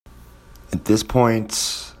At this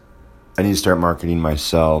point, I need to start marketing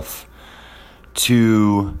myself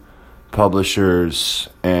to publishers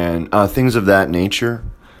and things of that nature.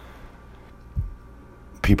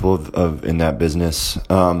 People of in that business.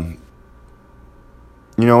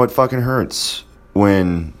 It fucking hurts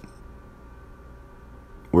when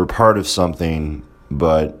we're part of something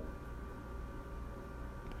but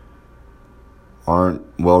aren't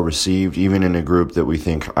well received, even in a group that we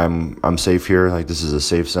think I'm safe here, like this is a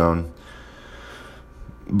safe zone.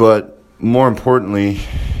 But more importantly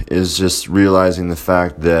is just realizing the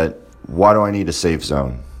fact that why do I need a safe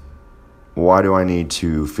zone? Why do I need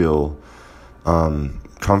to feel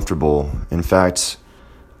comfortable? In fact,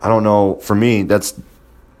 I don't know. For me,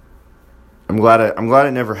 I'm glad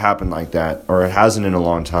it never happened like that, or it hasn't in a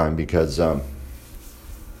long time, because to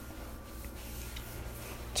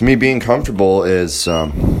me, being comfortable is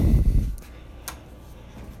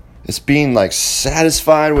it's being like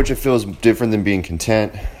satisfied, which I feel is different than being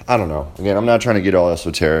content. I don't know. Again, I'm not trying to get all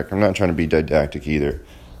esoteric. I'm not trying to be didactic either.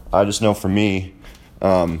 I just know for me,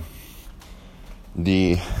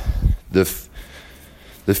 the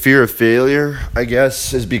fear of failure, I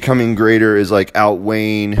guess, is becoming greater, is like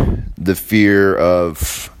outweighing the fear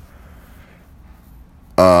of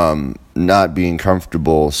not being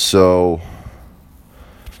comfortable. So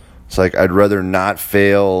it's like I'd rather not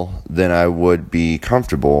fail than I would be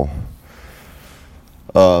comfortable.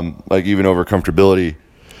 Like even over comfortability.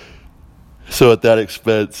 So at that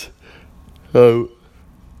expense, I'm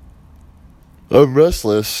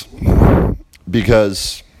restless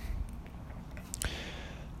because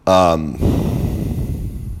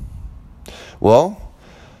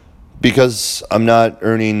because I'm not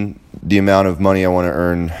earning the amount of money I want to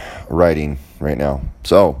earn writing right now.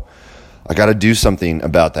 So I got to do something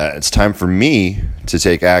about that. It's time for me to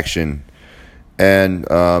take action. And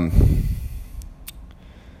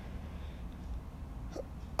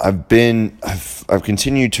I've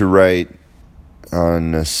continued to write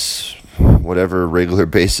on this whatever regular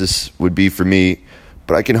basis would be for me,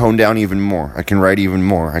 but I can hone down even more. I can write even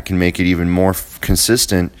more. I can make it even more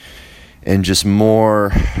consistent and just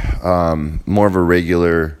more of a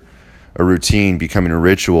routine, becoming a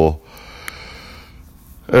ritual.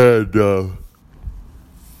 And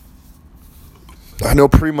I know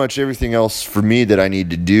pretty much everything else for me that I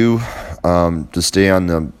need to do to stay on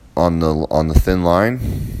the thin line.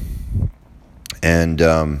 And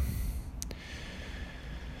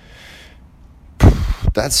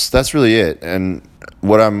that's really it. And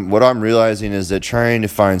what I'm realizing is that trying to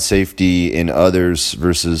find safety in others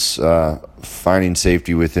versus finding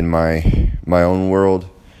safety within my own world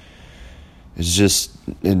is just,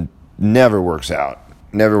 it never works out.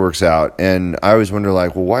 And I always wonder,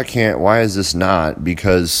 like, well, why is this not?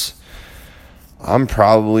 Because I'm not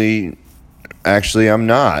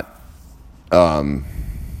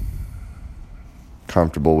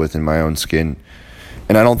comfortable within my own skin.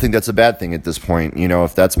 And I don't think that's a bad thing at this point.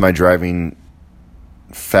 If that's my driving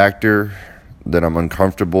factor, that I'm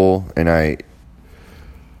uncomfortable and I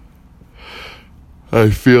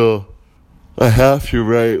feel I have to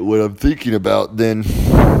write what I'm thinking about, then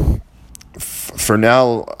for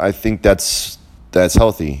now, I think that's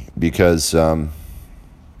healthy, because I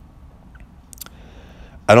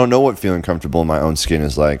don't know what feeling comfortable in my own skin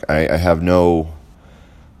is like. I haven't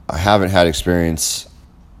experienced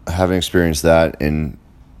that in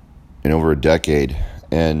over a decade.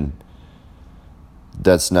 And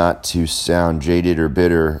that's not to sound jaded or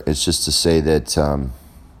bitter. It's just to say that I've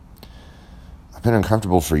been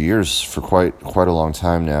uncomfortable for years, for quite a long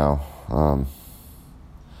time now.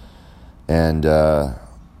 And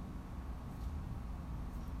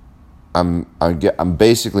I'm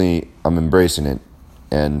embracing it,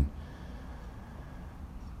 and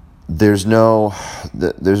there's no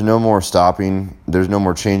more stopping. There's no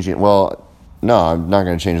more changing. Well, no, I'm not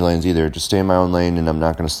going to change lanes either. Just stay in my own lane, and I'm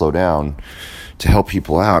not going to slow down to help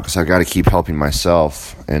people out, because I got to keep helping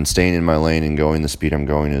myself. And staying in my lane and going the speed I'm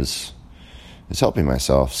going is helping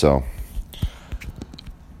myself. So,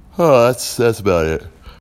 that's about it.